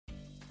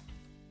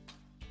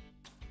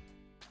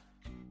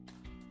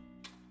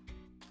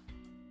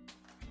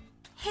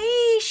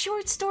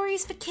Short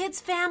Stories for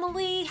Kids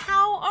family.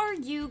 How are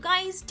you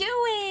guys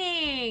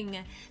doing?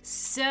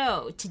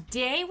 So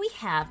today we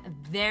have a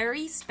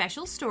very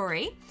special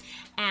story,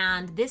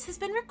 and this has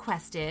been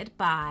requested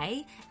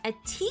by a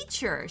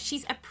teacher.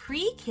 She's a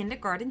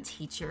pre-kindergarten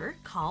teacher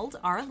called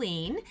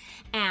Arlene,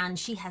 and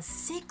she has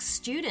 6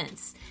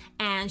 students.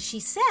 And she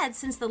said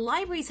since the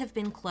libraries have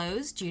been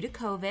closed due to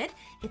COVID,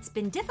 it's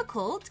been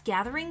difficult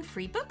gathering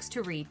free books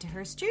to read to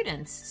her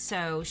students.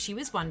 So she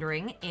was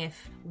wondering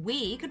if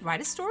we could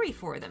write a story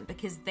for them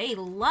because they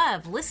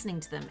love listening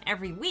to them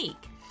every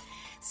week.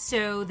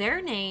 So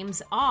their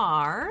names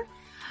are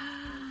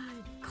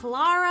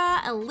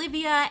Clara,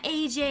 Olivia,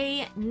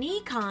 AJ,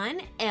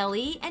 Nikon,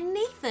 Ellie, and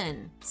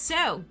Nathan.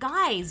 So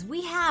guys,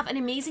 we have an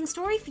amazing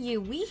story for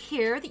you. We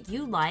hear that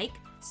you like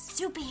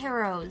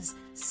superheroes.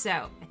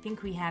 So I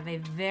think we have a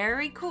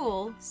very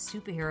cool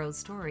superhero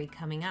story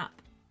coming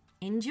up.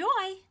 Enjoy!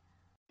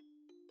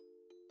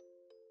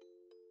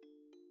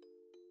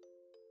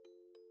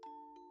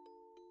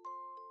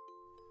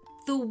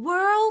 The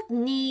world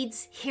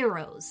needs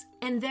heroes,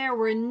 and there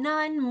were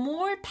none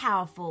more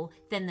powerful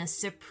than the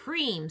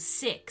Supreme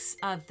Six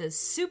of the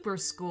Super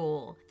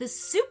School. The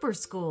Super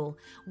School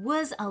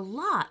was a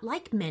lot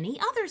like many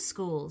other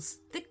schools.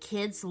 The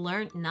kids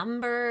learned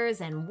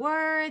numbers and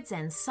words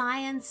and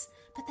science,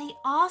 but they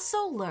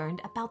also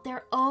learned about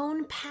their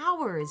own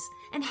powers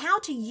and how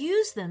to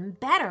use them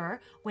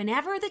better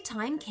whenever the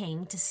time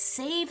came to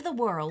save the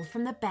world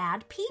from the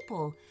bad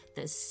people,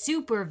 the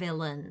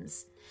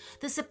supervillains.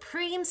 The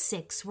Supreme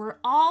Six were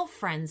all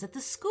friends at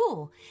the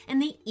school,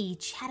 and they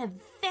each had a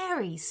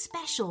very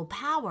special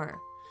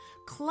power.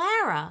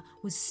 Clara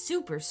was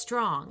super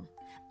strong.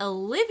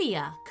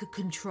 Olivia could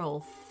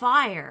control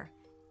fire.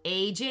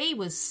 AJ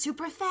was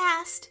super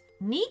fast.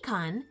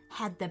 Nikon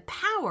had the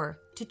power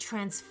to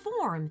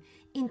transform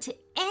into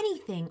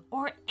anything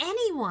or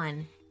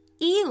anyone.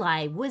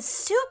 Eli was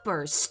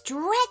super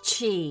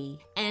stretchy,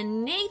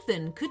 and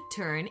Nathan could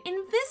turn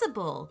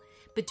invisible.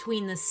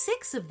 Between the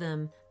 6 of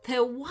them,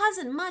 there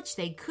wasn't much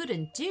they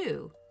couldn't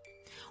do.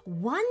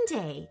 One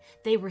day,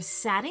 they were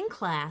sat in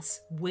class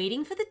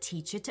waiting for the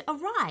teacher to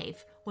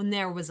arrive when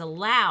there was a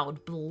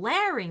loud,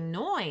 blaring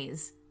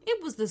noise.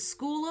 It was the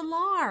school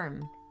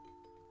alarm.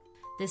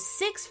 The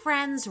 6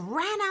 friends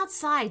ran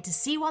outside to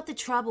see what the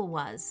trouble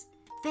was.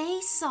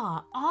 They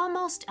saw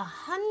almost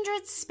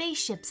 100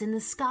 spaceships in the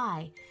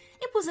sky.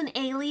 It was an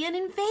alien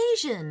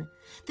invasion.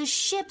 The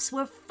ships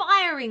were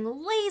firing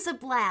laser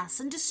blasts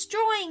and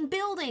destroying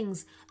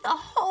buildings. The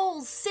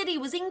whole city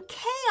was in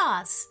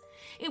chaos.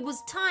 It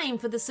was time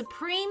for the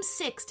Supreme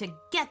Six to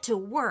get to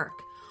work.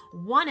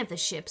 One of the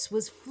ships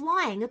was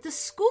flying at the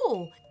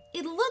school.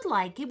 It looked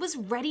like it was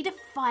ready to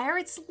fire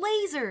its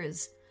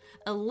lasers.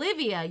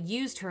 Olivia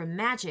used her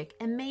magic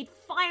and made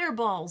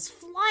fireballs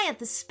fly at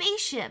the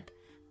spaceship.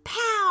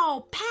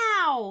 Pow!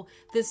 Pow!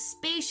 The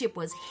spaceship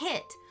was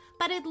hit,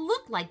 but it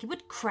looked like it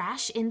would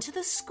crash into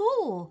the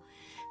school.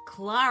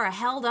 Clara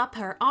held up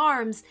her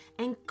arms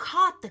and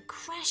caught the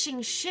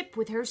crashing ship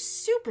with her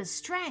super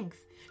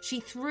strength. She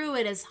threw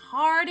it as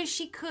hard as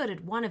she could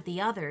at one of the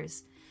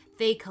others.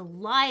 They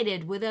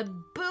collided with a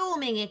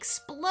booming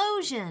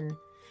explosion.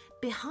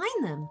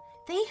 Behind them,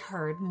 they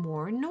heard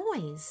more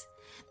noise.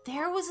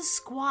 There was a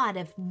squad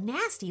of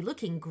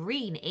nasty-looking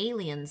green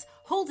aliens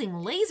holding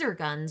laser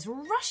guns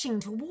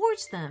rushing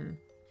towards them.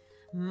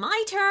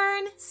 "My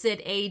turn," said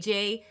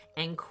AJ,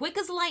 and quick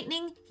as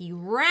lightning, he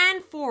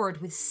ran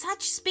forward with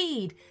such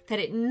speed that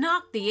it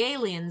knocked the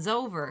aliens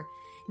over.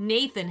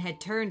 Nathan had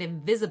turned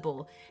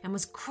invisible and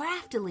was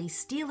craftily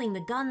stealing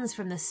the guns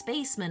from the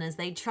spacemen as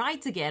they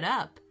tried to get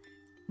up.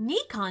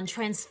 Nikon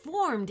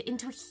transformed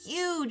into a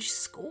huge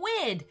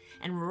squid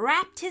and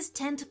wrapped his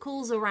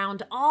tentacles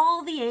around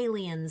all the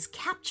aliens,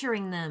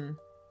 capturing them.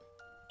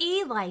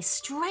 Eli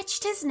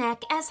stretched his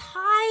neck as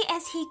high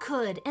as he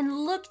could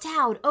and looked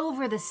out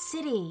over the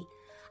city.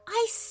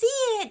 "I see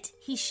it,"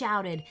 he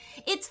shouted.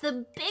 "It's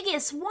the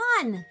biggest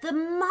one, the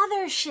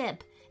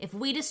mothership. If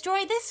we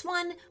destroy this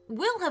one,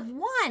 we'll have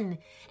won,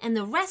 and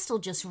the rest will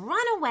just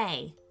run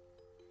away."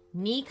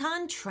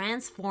 Nikon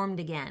transformed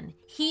again.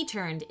 He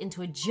turned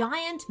into a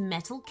giant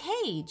metal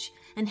cage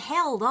and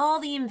held all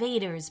the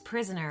invaders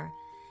prisoner.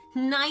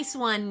 "Nice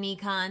one,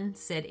 Nikon,"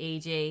 said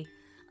AJ.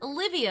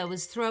 Olivia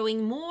was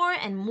throwing more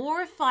and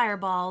more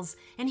fireballs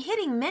and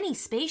hitting many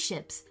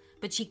spaceships,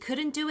 but she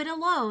couldn't do it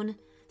alone.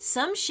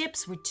 Some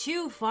ships were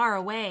too far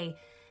away,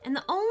 and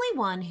the only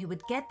one who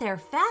would get there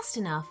fast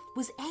enough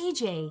was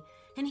AJ,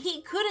 and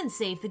he couldn't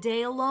save the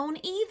day alone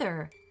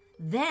either.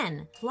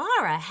 Then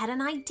Clara had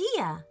an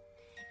idea.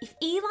 If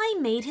Eli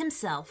made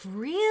himself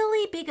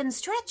really big and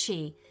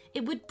stretchy,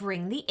 it would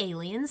bring the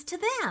aliens to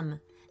them.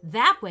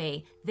 That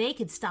way, they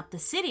could stop the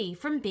city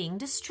from being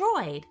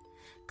destroyed.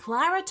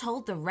 Clara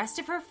told the rest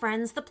of her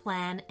friends the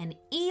plan, and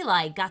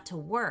Eli got to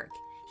work.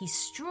 He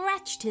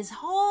stretched his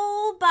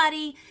whole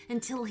body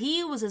until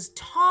he was as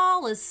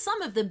tall as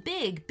some of the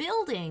big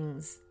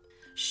buildings.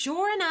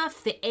 Sure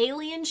enough, the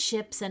alien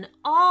ships and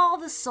all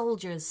the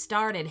soldiers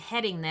started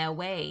heading their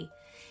way.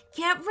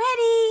 "Get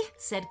ready,"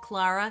 said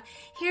Clara.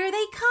 "Here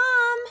they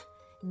come."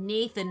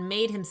 Nathan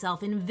made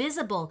himself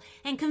invisible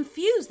and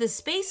confused the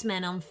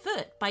spacemen on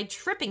foot by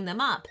tripping them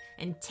up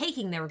and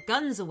taking their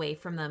guns away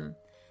from them.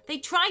 They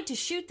tried to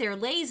shoot their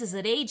lasers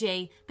at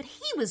AJ, but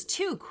he was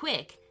too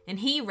quick, and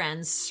he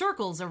ran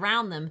circles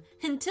around them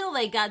until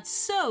they got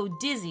so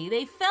dizzy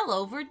they fell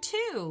over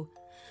too.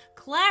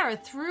 Clara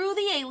threw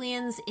the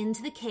aliens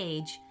into the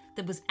cage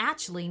that was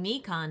actually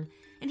Nikon,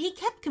 and he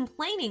kept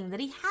complaining that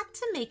he had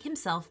to make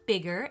himself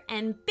bigger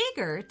and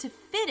bigger to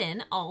fit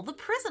in all the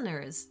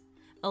prisoners.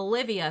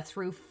 Olivia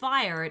threw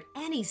fire at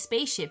any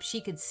spaceship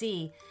she could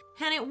see,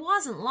 and it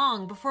wasn't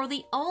long before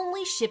the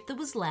only ship that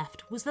was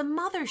left was the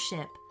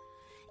mothership.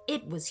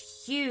 It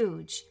was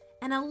huge,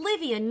 and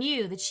Olivia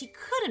knew that she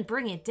couldn't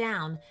bring it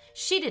down.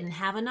 She didn't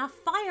have enough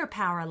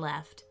firepower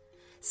left.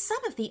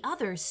 Some of the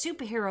other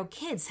superhero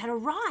kids had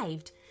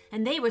arrived,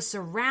 and they were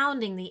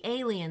surrounding the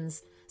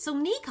aliens, so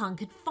Nikon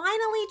could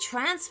finally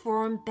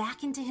transform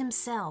back into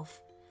himself.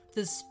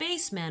 The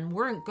spacemen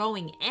weren't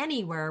going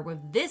anywhere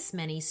with this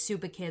many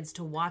super kids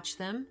to watch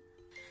them.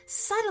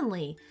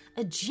 Suddenly,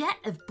 a jet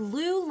of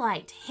blue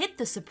light hit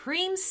the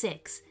Supreme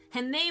Six,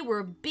 and they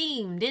were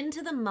beamed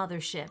into the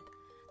mothership.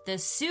 The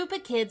super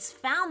kids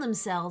found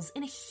themselves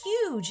in a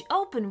huge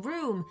open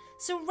room,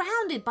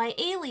 surrounded by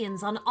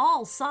aliens on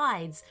all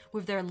sides,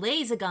 with their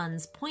laser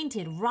guns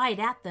pointed right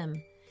at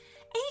them.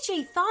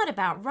 AJ thought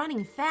about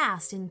running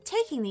fast and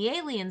taking the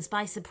aliens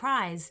by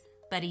surprise,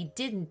 but he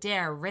didn't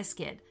dare risk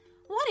it.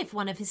 What if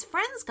one of his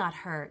friends got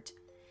hurt?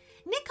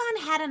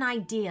 Nikon had an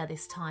idea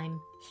this time.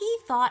 He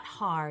thought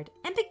hard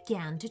and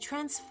began to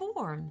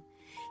transform.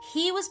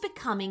 He was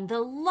becoming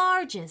the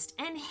largest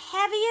and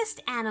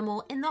heaviest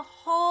animal in the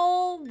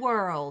whole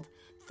world,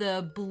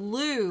 the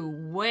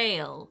blue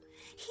whale.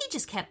 He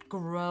just kept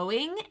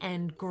growing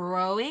and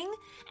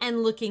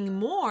looking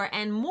more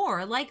and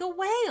more like a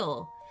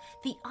whale.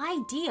 The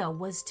idea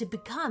was to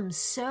become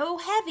so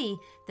heavy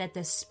that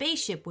the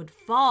spaceship would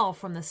fall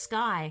from the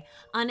sky,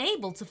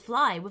 unable to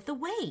fly with the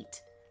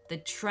weight. The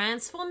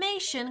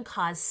transformation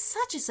caused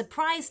such a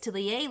surprise to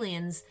the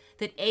aliens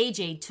that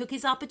AJ took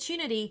his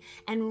opportunity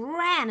and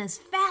ran as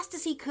fast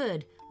as he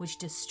could, which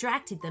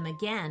distracted them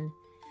again.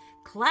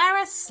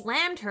 Clara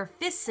slammed her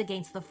fists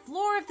against the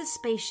floor of the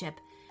spaceship,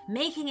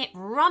 making it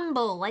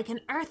rumble like an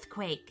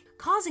earthquake,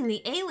 causing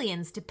the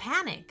aliens to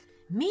panic.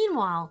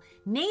 Meanwhile,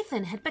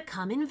 Nathan had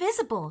become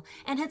invisible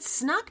and had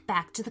snuck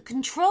back to the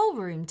control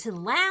room to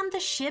land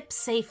the ship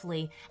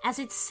safely as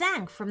it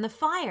sank from the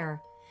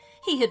fire.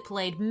 He had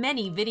played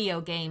many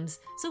video games,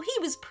 so he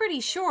was pretty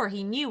sure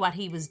he knew what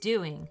he was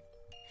doing.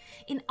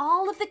 In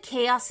all of the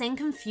chaos and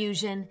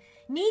confusion,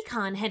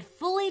 Nikon had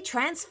fully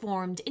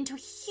transformed into a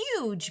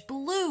huge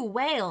blue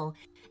whale,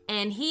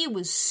 and he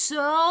was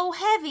so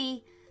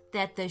heavy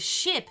that the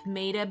ship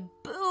made a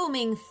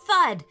booming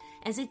thud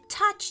as it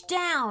touched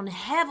down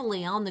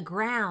heavily on the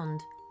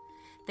ground.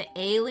 The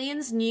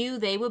aliens knew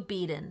they were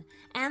beaten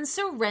and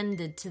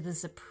surrendered to the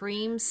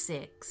Supreme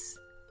Six.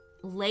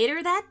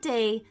 Later that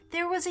day,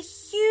 there was a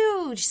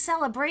huge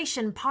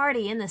celebration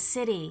party in the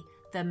city.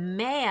 The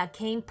mayor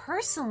came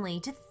personally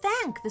to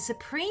thank the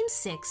Supreme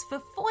Six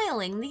for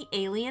foiling the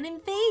alien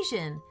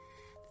invasion.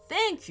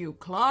 Thank you,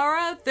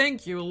 Clara.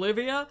 Thank you,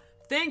 Olivia.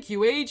 Thank you,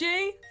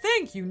 AJ.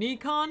 Thank you,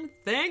 Nikon.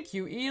 Thank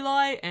you,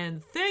 Eli.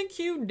 And thank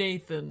you,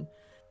 Nathan.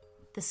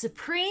 The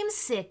Supreme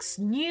Six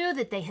knew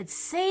that they had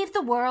saved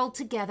the world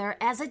together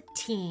as a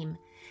team,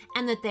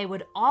 and that they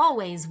would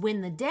always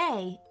win the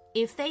day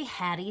if they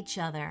had each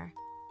other.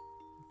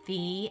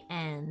 The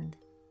end.